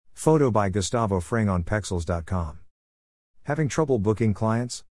Photo by Gustavo Frang on Pexels.com. Having trouble booking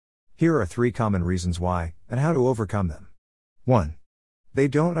clients? Here are 3 common reasons why, and how to overcome them. 1. They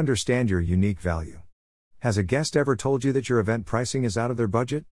don't understand your unique value. Has a guest ever told you that your event pricing is out of their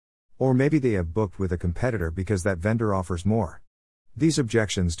budget? Or maybe they have booked with a competitor because that vendor offers more. These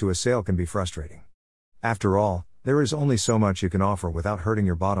objections to a sale can be frustrating. After all, there is only so much you can offer without hurting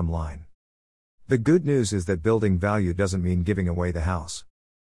your bottom line. The good news is that building value doesn't mean giving away the house.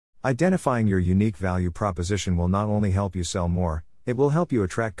 Identifying your unique value proposition will not only help you sell more, it will help you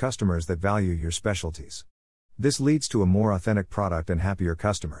attract customers that value your specialties. This leads to a more authentic product and happier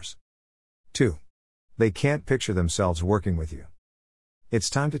customers. 2. They can't picture themselves working with you. It's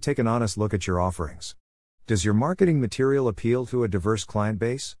time to take an honest look at your offerings. Does your marketing material appeal to a diverse client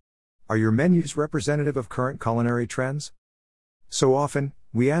base? Are your menus representative of current culinary trends? So often,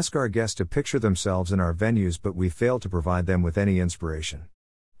 we ask our guests to picture themselves in our venues, but we fail to provide them with any inspiration.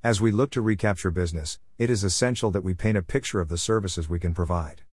 As we look to recapture business, it is essential that we paint a picture of the services we can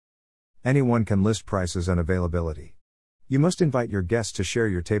provide. Anyone can list prices and availability. You must invite your guests to share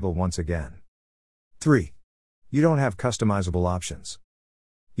your table once again. 3. You don't have customizable options.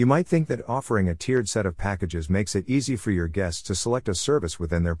 You might think that offering a tiered set of packages makes it easy for your guests to select a service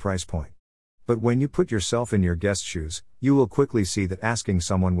within their price point. But when you put yourself in your guest's shoes, you will quickly see that asking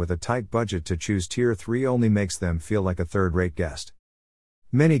someone with a tight budget to choose Tier 3 only makes them feel like a third-rate guest.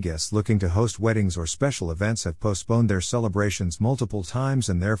 Many guests looking to host weddings or special events have postponed their celebrations multiple times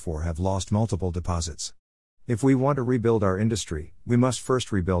and therefore have lost multiple deposits. If we want to rebuild our industry, we must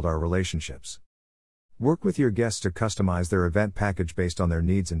first rebuild our relationships. Work with your guests to customize their event package based on their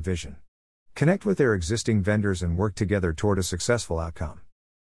needs and vision. Connect with their existing vendors and work together toward a successful outcome.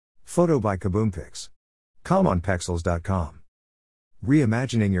 Photo by KaboomPix.com on Pexels.com.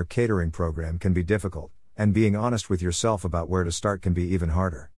 Reimagining your catering program can be difficult, and being honest with yourself about where to start can be even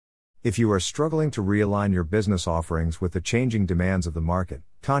harder. If you are struggling to realign your business offerings with the changing demands of the market,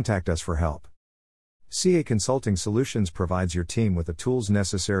 contact us for help. CA Consulting Solutions provides your team with the tools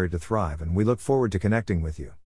necessary to thrive, and we look forward to connecting with you.